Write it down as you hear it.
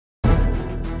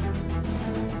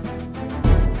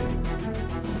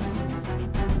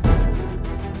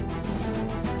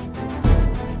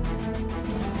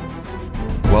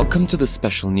Welcome to the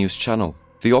Special News Channel.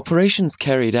 The operations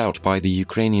carried out by the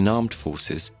Ukrainian armed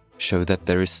forces show that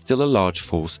there is still a large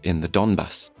force in the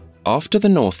Donbass. After the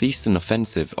northeastern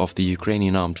offensive of the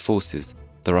Ukrainian armed forces,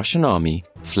 the Russian army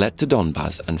fled to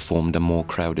Donbass and formed a more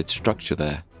crowded structure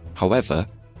there. However,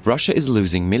 Russia is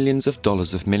losing millions of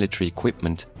dollars of military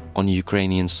equipment on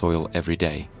Ukrainian soil every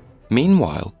day.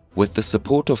 Meanwhile, with the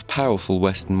support of powerful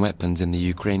Western weapons in the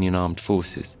Ukrainian armed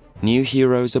forces, new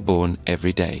heroes are born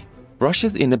every day.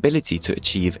 Russia's inability to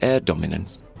achieve air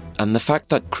dominance, and the fact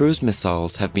that cruise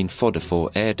missiles have been fodder for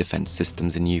air defense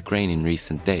systems in Ukraine in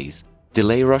recent days,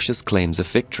 delay Russia's claims of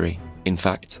victory. In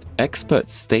fact,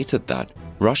 experts stated that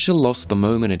Russia lost the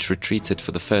moment it retreated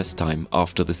for the first time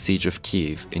after the siege of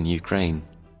Kiev in Ukraine.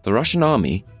 The Russian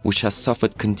army, which has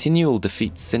suffered continual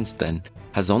defeats since then,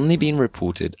 has only been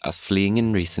reported as fleeing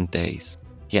in recent days.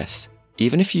 Yes,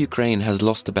 even if Ukraine has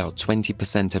lost about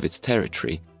 20% of its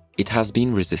territory, it has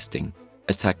been resisting,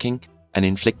 attacking, and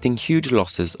inflicting huge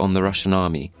losses on the Russian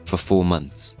army for 4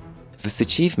 months. This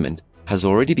achievement has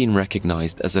already been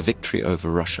recognized as a victory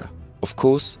over Russia. Of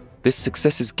course, this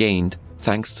success is gained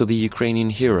thanks to the Ukrainian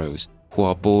heroes who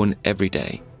are born every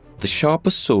day. The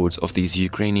sharpest swords of these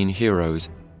Ukrainian heroes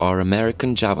are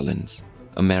American javelins,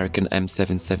 American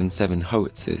M777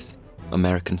 howitzers,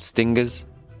 American Stingers,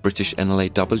 British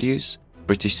NLAWs,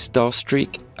 British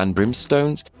Starstreak and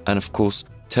Brimstones, and of course,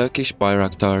 Turkish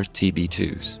Bayraktar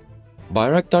TB2s.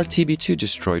 Bayraktar TB2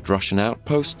 destroyed Russian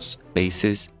outposts,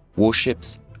 bases,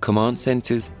 warships, command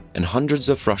centers, and hundreds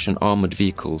of Russian armored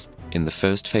vehicles in the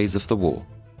first phase of the war.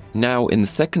 Now, in the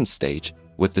second stage,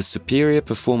 with the superior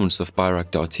performance of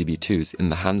Bayraktar TB2s in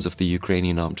the hands of the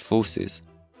Ukrainian armed forces,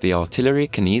 the artillery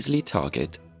can easily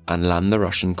target and land the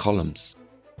Russian columns.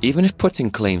 Even if putting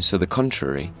claims to the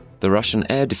contrary, the Russian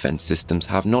air defense systems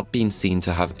have not been seen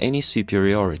to have any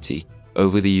superiority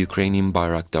over the Ukrainian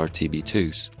Bayraktar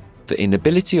TB2s. The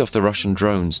inability of the Russian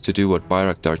drones to do what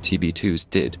Bayraktar TB2s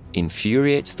did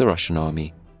infuriates the Russian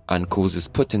army and causes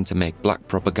Putin to make black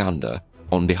propaganda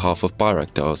on behalf of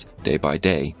Bayraktars day by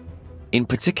day. In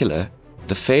particular,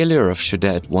 the failure of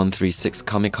Shahed 136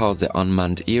 kamikaze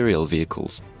unmanned aerial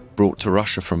vehicles brought to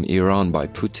Russia from Iran by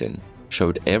Putin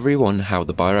showed everyone how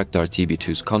the Bayraktar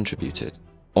TB2s contributed.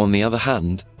 On the other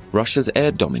hand, Russia's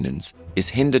air dominance is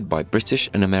hindered by British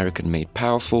and American-made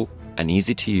powerful and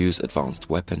easy-to-use advanced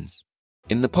weapons.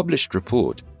 In the published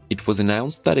report, it was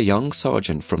announced that a young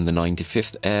sergeant from the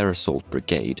 95th Air Assault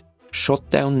Brigade shot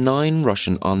down 9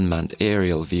 Russian unmanned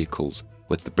aerial vehicles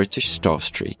with the British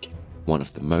Starstreak, one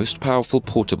of the most powerful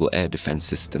portable air defense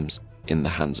systems in the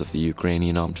hands of the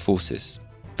Ukrainian armed forces.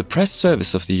 The press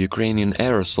service of the Ukrainian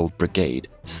Air Assault Brigade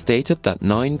stated that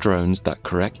 9 drones that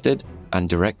corrected and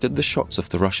directed the shots of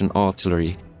the Russian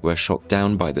artillery were shot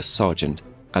down by the sergeant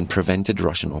and prevented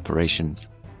Russian operations.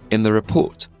 In the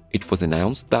report, it was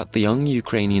announced that the young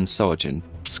Ukrainian sergeant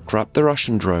scrapped the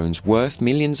Russian drones worth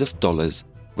millions of dollars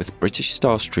with British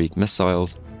Starstreak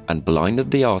missiles and blinded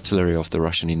the artillery of the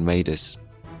Russian invaders.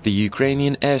 The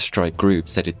Ukrainian airstrike group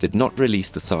said it did not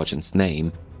release the sergeant's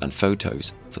name and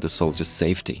photos for the soldiers'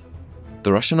 safety.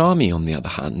 The Russian army, on the other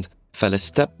hand, fell a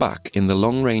step back in the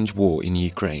long-range war in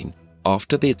Ukraine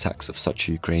after the attacks of such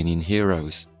Ukrainian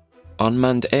heroes.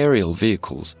 Unmanned aerial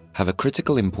vehicles have a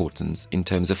critical importance in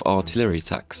terms of artillery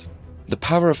attacks. The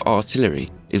power of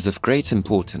artillery is of great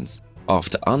importance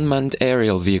after unmanned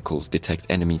aerial vehicles detect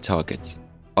enemy targets.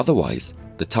 Otherwise,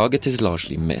 the target is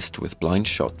largely missed with blind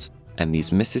shots, and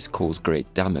these misses cause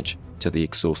great damage to the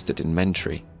exhausted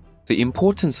inventory. The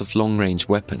importance of long-range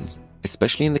weapons,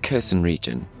 especially in the Kherson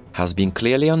region, has been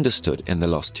clearly understood in the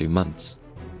last 2 months.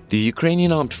 The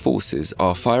Ukrainian armed forces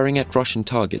are firing at Russian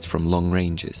targets from long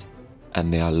ranges, and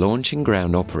they are launching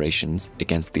ground operations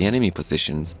against the enemy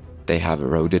positions they have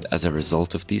eroded as a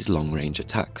result of these long-range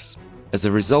attacks. As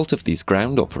a result of these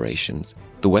ground operations,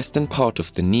 the western part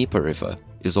of the Dnieper River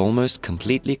is almost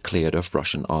completely cleared of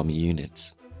Russian army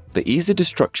units. The easy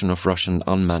destruction of Russian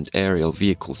unmanned aerial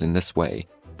vehicles in this way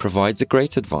provides a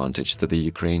great advantage to the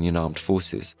Ukrainian armed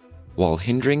forces, while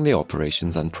hindering the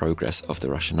operations and progress of the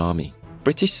Russian army.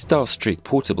 British Starstreak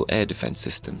portable air defense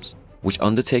systems, which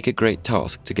undertake a great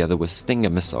task together with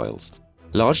Stinger missiles,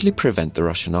 largely prevent the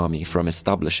Russian army from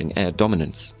establishing air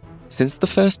dominance. Since the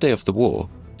first day of the war,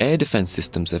 air defense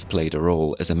systems have played a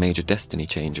role as a major destiny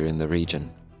changer in the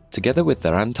region. Together with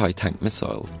their anti-tank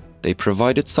missiles, they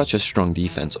provided such a strong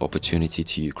defense opportunity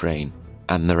to Ukraine,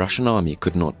 and the Russian army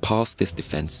could not pass this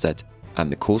defense set,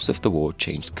 and the course of the war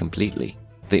changed completely.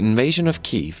 The invasion of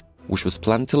Kiev, which was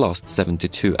planned to last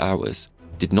 72 hours,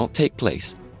 did not take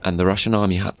place, and the Russian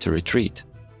army had to retreat.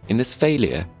 In this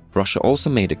failure, Russia also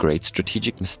made a great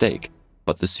strategic mistake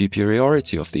but the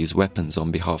superiority of these weapons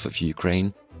on behalf of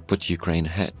Ukraine put Ukraine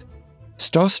ahead.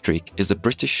 Starstreak is a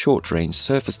British short-range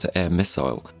surface-to-air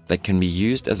missile that can be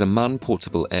used as a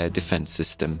man-portable air defense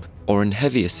system or in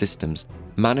heavier systems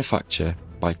manufactured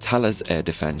by Thales Air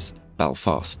Defence,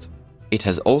 Belfast. It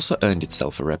has also earned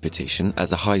itself a reputation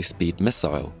as a high-speed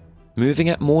missile. Moving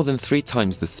at more than 3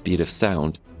 times the speed of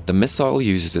sound, the missile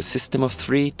uses a system of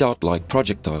 3 dart-like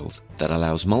projectiles that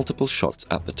allows multiple shots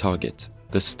at the target.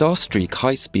 The Starstreak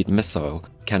high-speed missile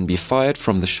can be fired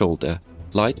from the shoulder,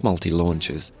 light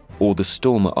multi-launchers, or the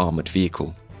Stormer armoured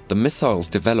vehicle. The missile's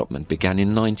development began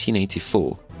in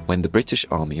 1984 when the British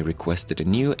Army requested a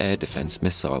new air defence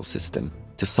missile system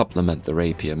to supplement the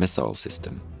Rapier missile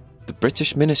system. The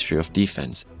British Ministry of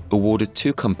Defence awarded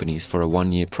 2 companies for a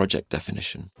 1-year project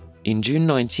definition. In June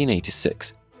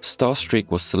 1986, Starstreak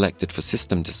was selected for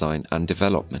system design and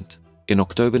development. In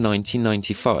October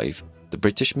 1995, the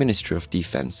British Ministry of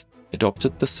Defence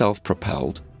adopted the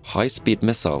self-propelled, high-speed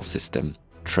missile system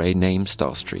trade name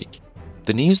Starstreak.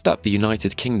 The news that the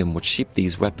United Kingdom would ship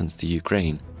these weapons to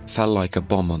Ukraine fell like a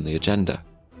bomb on the agenda.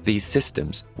 These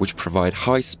systems, which provide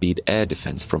high-speed air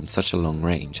defense from such a long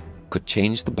range, could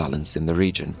change the balance in the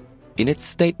region. In its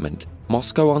statement,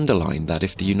 Moscow underlined that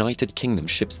if the United Kingdom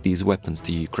ships these weapons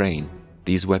to Ukraine,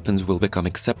 these weapons will become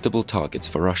acceptable targets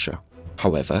for Russia.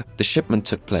 However, the shipment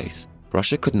took place.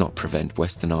 Russia could not prevent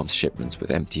Western arms shipments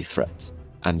with empty threats,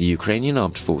 and the Ukrainian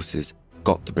armed forces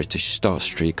got the British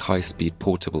Starstreak high-speed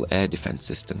portable air defense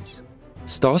systems.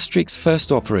 Starstreak's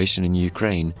first operation in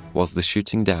Ukraine was the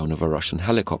shooting down of a Russian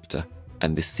helicopter,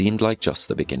 and this seemed like just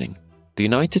the beginning. The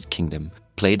United Kingdom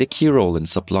played a key role in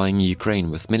supplying Ukraine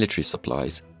with military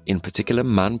supplies, in particular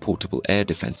man-portable air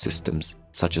defense systems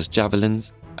such as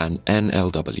Javelins and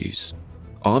NLWs.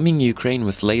 Arming Ukraine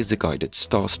with laser-guided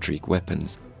Starstreak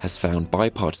weapons has found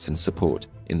bipartisan support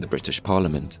in the British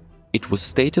Parliament. It was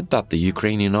stated that the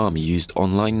Ukrainian army used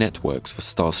online networks for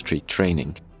Starstreak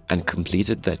training and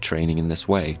completed their training in this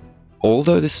way.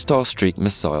 Although this Starstreak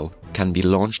missile can be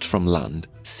launched from land,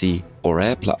 sea, or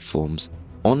air platforms,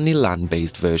 only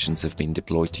land-based versions have been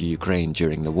deployed to Ukraine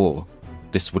during the war.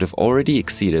 This would have already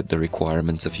exceeded the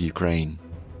requirements of Ukraine.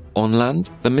 On land,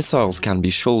 the missiles can be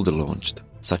shoulder-launched,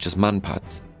 such as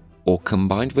manpads, or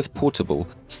combined with portable,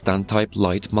 stand-type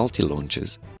light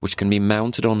multi-launchers, which can be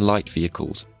mounted on light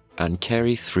vehicles and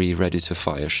carry 3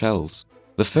 ready-to-fire shells.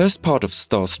 The first part of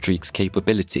Starstreak's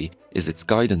capability is its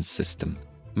guidance system.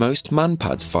 Most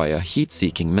manpads fire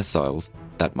heat-seeking missiles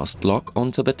that must lock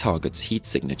onto the target's heat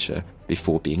signature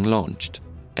before being launched,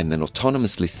 and then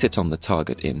autonomously sit on the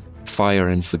target in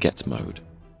fire-and-forget mode.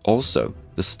 Also,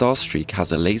 the Starstreak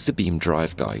has a laser beam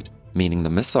drive guide, meaning the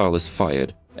missile is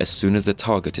fired as soon as the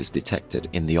target is detected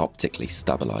in the optically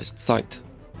stabilized sight.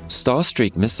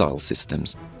 Starstreak missile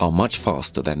systems are much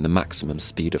faster than the maximum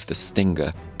speed of the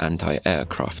Stinger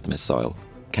anti-aircraft missile,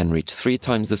 can reach 3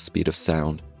 times the speed of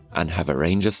sound, and have a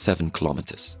range of 7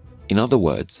 kilometers. In other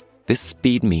words, this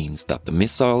speed means that the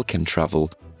missile can travel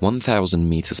 1,000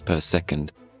 meters per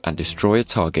second and destroy a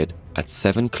target at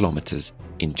 7 kilometers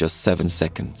in just 7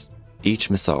 seconds. Each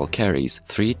missile carries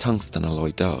 3 tungsten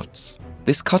alloy darts.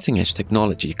 This cutting-edge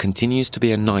technology continues to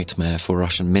be a nightmare for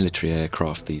Russian military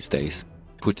aircraft these days.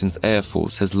 Putin's Air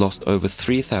Force has lost over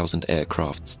 3,000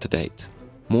 aircrafts to date.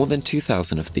 More than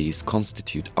 2,000 of these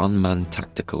constitute unmanned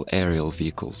tactical aerial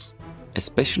vehicles.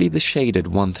 Especially the shaded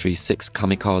 136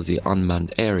 kamikaze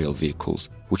unmanned aerial vehicles,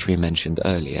 which we mentioned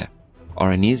earlier,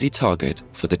 are an easy target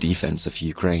for the defense of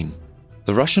Ukraine.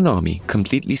 The Russian army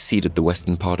completely ceded the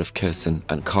western part of Kherson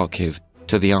and Kharkiv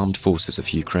to the armed forces of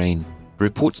Ukraine.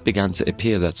 Reports began to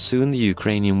appear that soon the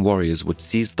Ukrainian warriors would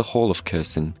seize the whole of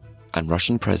Kherson, and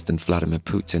Russian President Vladimir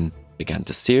Putin began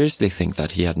to seriously think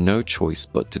that he had no choice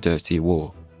but to dirty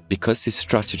war, because his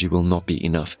strategy will not be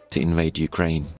enough to invade Ukraine.